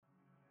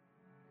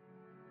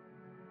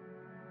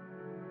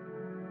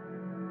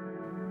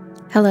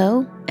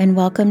Hello, and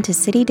welcome to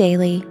City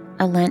Daily,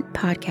 a Lent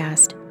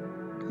podcast.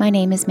 My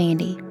name is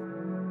Mandy.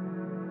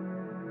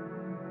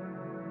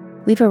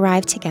 We've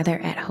arrived together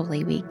at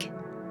Holy Week.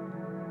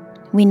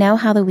 We know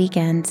how the week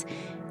ends,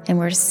 and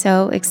we're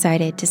so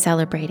excited to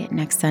celebrate it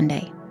next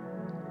Sunday.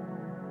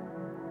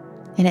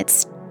 And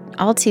it's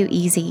all too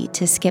easy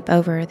to skip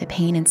over the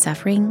pain and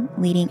suffering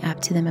leading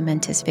up to the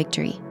momentous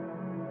victory.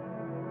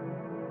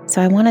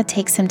 So I want to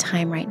take some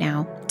time right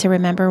now to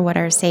remember what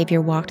our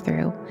Savior walked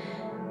through.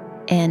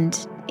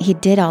 And he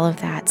did all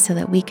of that so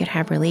that we could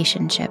have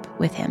relationship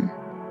with him.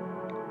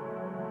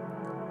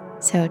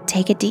 So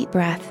take a deep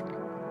breath.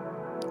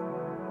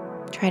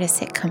 Try to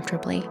sit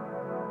comfortably.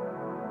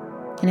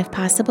 And if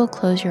possible,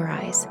 close your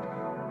eyes.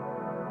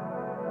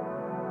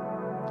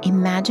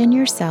 Imagine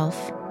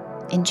yourself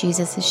in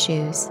Jesus'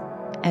 shoes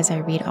as I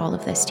read all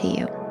of this to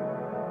you.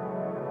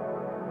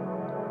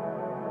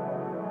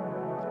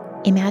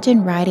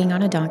 Imagine riding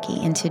on a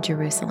donkey into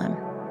Jerusalem.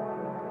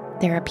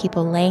 There are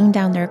people laying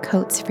down their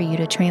coats for you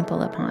to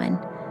trample upon.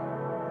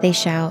 They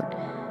shout,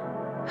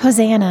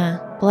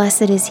 "Hosanna,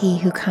 blessed is he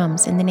who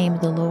comes in the name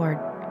of the Lord."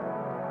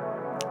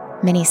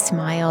 Many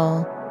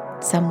smile,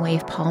 some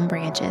wave palm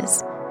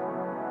branches.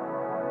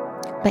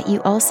 But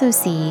you also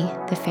see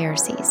the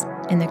Pharisees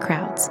in the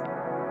crowds.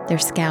 They're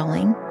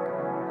scowling,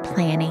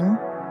 planning,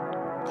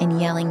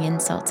 and yelling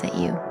insults at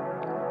you.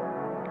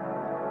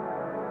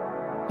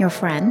 Your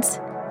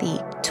friends,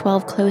 the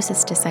 12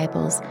 closest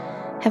disciples,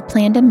 have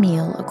planned a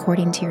meal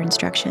according to your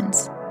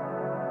instructions.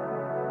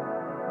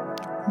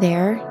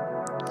 There,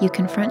 you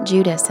confront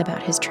Judas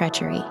about his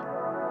treachery,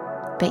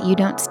 but you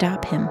don't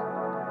stop him.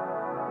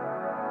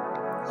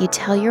 You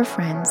tell your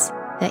friends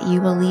that you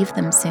will leave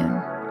them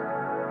soon,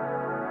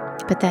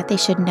 but that they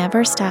should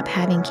never stop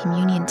having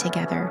communion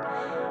together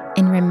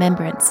in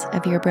remembrance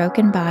of your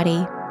broken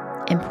body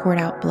and poured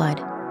out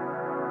blood.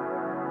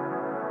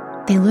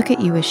 They look at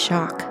you with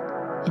shock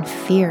and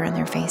fear on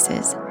their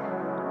faces.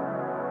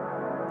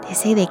 They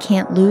say they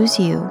can't lose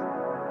you,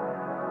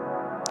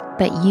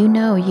 but you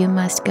know you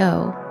must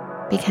go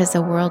because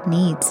the world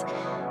needs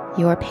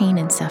your pain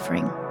and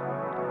suffering.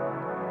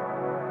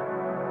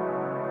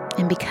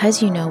 And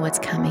because you know what's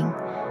coming,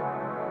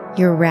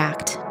 you're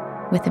racked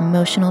with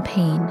emotional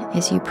pain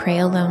as you pray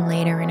alone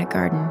later in a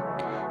garden,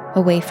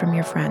 away from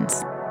your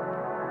friends.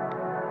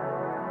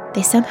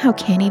 They somehow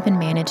can't even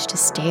manage to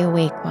stay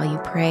awake while you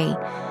pray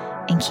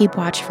and keep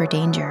watch for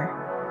danger.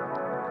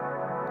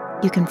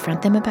 You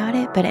confront them about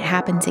it, but it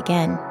happens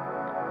again.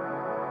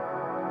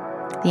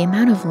 The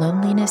amount of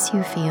loneliness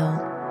you feel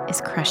is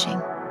crushing.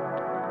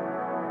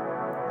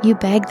 You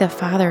beg the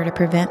Father to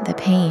prevent the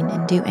pain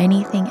and do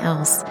anything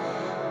else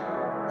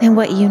than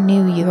what you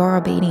knew your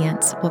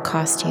obedience will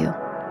cost you.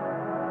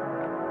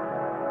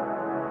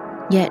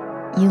 Yet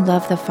you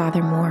love the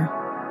Father more.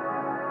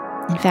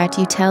 In fact,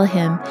 you tell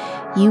him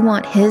you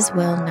want his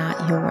will,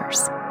 not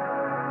yours.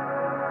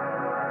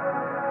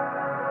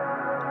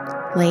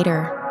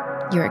 Later,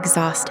 you're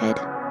exhausted,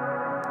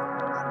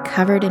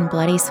 covered in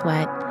bloody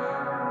sweat,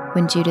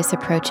 when Judas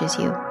approaches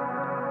you,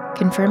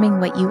 confirming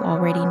what you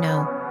already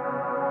know.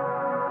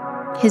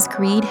 His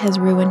greed has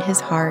ruined his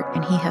heart,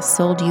 and he has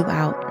sold you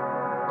out.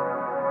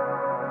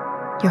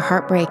 Your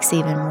heart breaks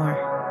even more.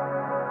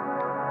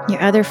 Your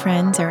other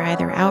friends are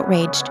either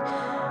outraged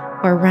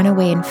or run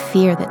away in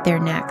fear that they're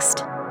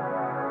next.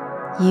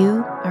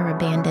 You are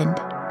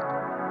abandoned.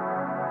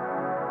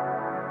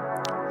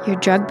 You're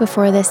drugged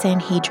before the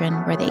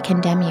Sanhedrin, where they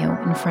condemn you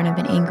in front of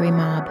an angry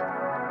mob.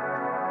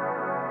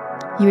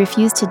 You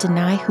refuse to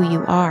deny who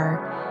you are,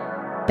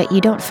 but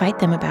you don't fight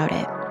them about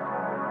it.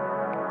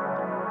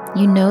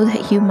 You know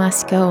that you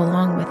must go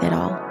along with it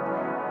all.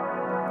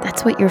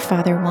 That's what your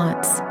Father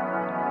wants.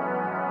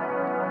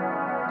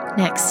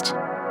 Next,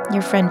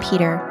 your friend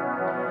Peter,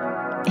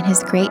 in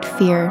his great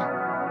fear,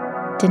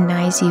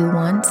 denies you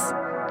once,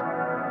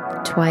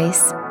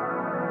 twice,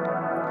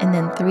 and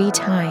then 3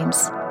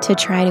 times to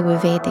try to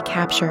evade the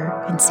capture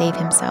and save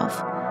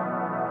himself.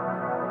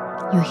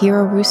 You hear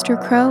a rooster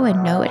crow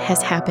and know it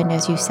has happened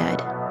as you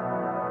said.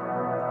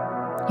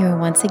 You are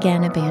once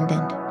again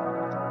abandoned.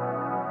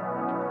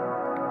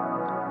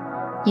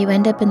 You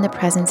end up in the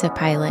presence of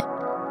Pilate.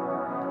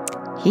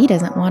 He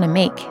doesn't want to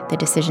make the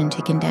decision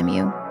to condemn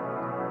you,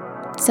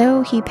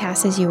 so he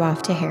passes you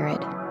off to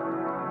Herod.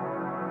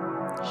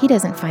 He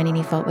doesn't find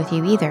any fault with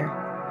you either,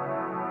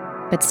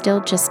 but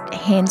still just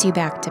hands you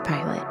back to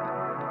Pilate.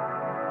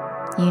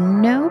 You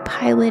know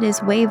Pilate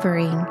is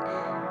wavering,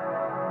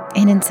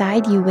 and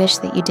inside you wish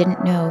that you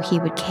didn't know he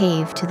would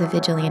cave to the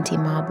vigilante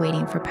mob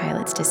waiting for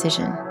Pilate's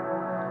decision.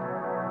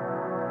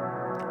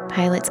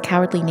 Pilate's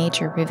cowardly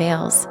nature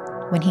prevails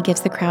when he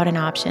gives the crowd an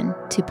option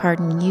to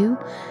pardon you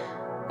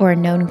or a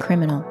known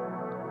criminal.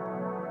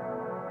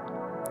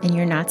 And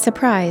you're not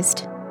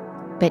surprised,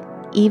 but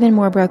even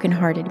more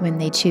brokenhearted when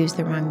they choose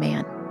the wrong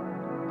man.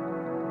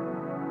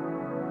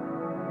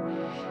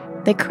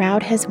 The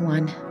crowd has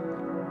won,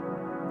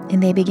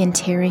 and they begin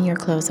tearing your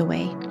clothes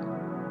away,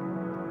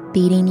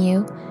 beating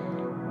you,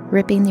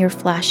 ripping your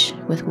flesh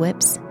with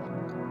whips,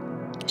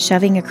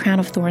 shoving a crown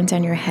of thorns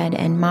on your head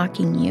and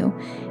mocking you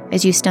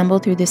as you stumble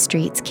through the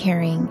streets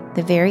carrying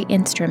the very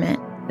instrument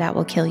that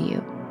will kill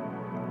you.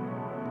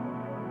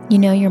 You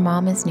know your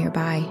mom is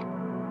nearby,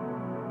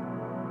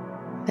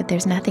 but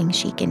there's nothing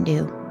she can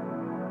do.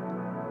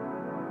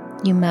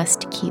 You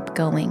must keep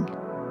going.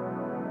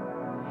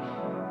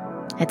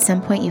 At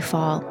some point you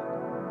fall,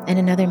 and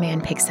another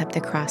man picks up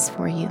the cross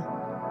for you.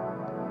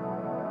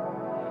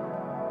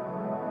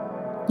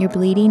 You're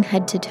bleeding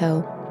head to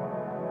toe.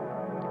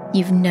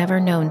 You've never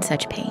known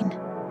such pain.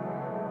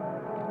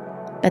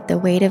 But the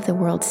weight of the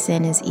world's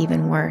sin is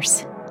even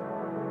worse.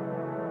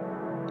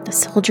 The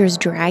soldiers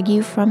drag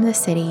you from the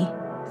city,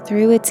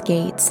 through its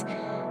gates,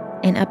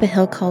 and up a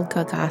hill called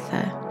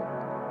Golgotha.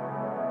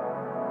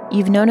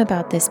 You've known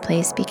about this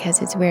place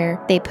because it's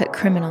where they put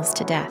criminals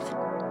to death.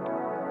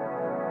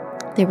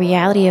 The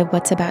reality of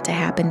what's about to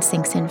happen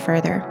sinks in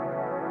further.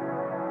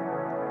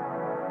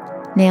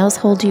 Nails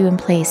hold you in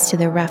place to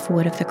the rough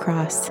wood of the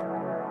cross,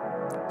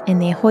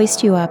 and they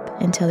hoist you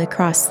up until the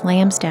cross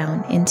slams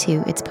down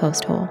into its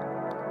post hole.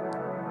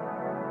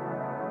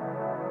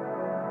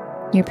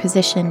 You're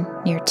positioned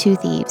near two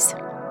thieves.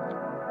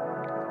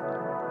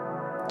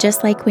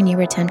 Just like when you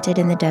were tempted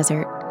in the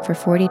desert for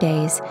 40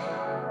 days,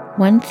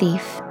 one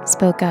thief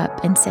spoke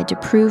up and said to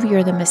prove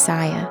you're the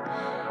Messiah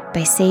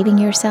by saving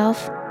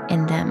yourself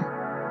and them.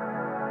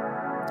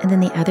 And then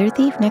the other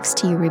thief next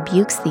to you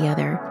rebukes the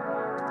other,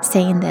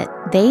 saying that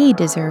they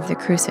deserve the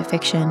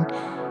crucifixion,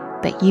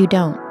 but you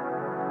don't.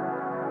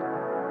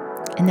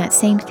 And that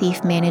same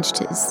thief managed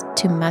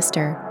to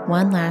muster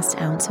one last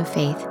ounce of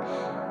faith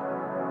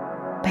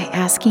by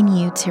asking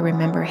you to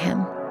remember him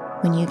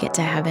when you get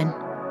to heaven.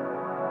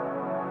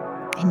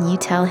 And you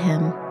tell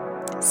him,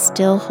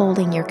 still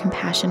holding your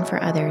compassion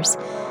for others,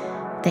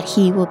 that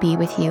he will be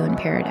with you in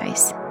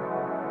paradise.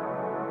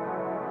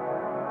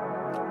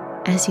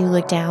 As you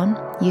look down,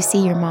 you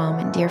see your mom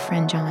and dear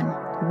friend John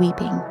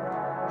weeping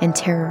and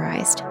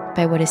terrorized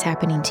by what is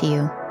happening to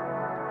you.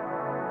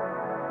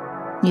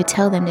 You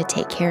tell them to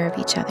take care of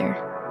each other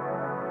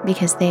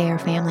because they are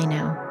family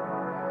now.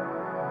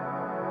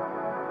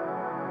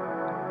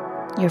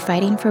 You're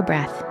fighting for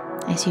breath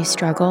as you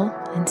struggle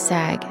and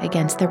sag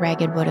against the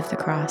ragged wood of the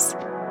cross.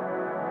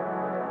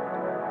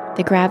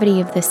 The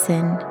gravity of the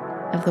sin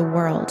of the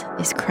world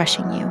is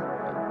crushing you.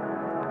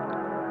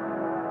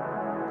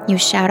 You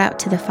shout out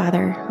to the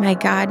Father, my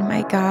God,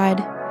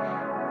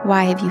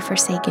 why have you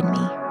forsaken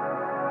me?"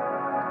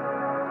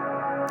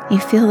 You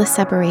feel the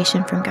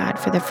separation from God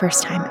for the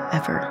first time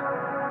ever.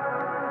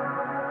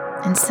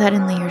 And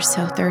suddenly you're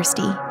so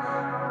thirsty.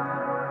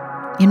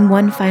 In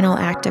one final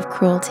act of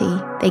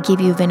cruelty, they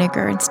give you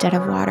vinegar instead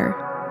of water.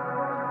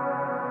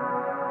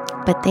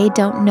 But they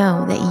don't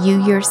know that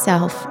you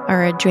yourself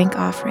are a drink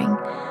offering,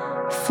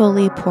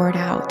 fully poured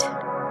out.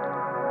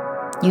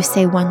 You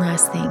say one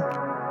last thing.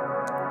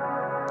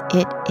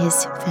 It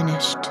is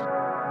finished.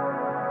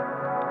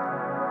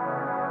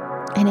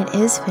 And it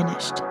is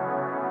finished.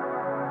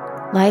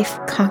 Life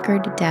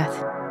conquered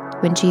death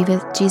when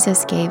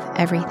Jesus gave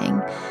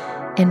everything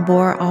and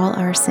bore all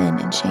our sin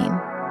and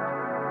shame.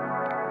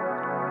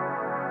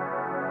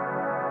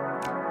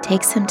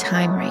 Take some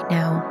time right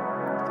now,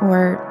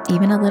 or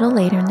even a little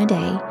later in the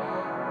day,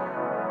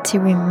 to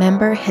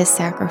remember his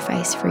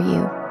sacrifice for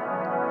you.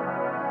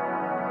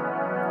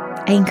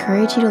 I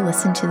encourage you to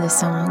listen to the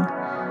song,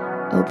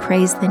 "Oh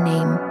Praise the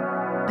Name"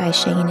 by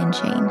Shane and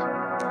Shane.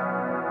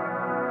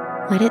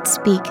 Let it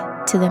speak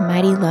to the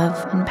mighty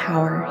love and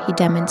power he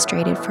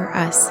demonstrated for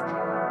us.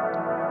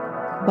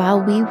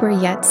 While we were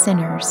yet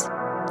sinners,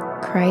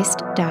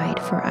 Christ died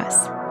for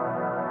us.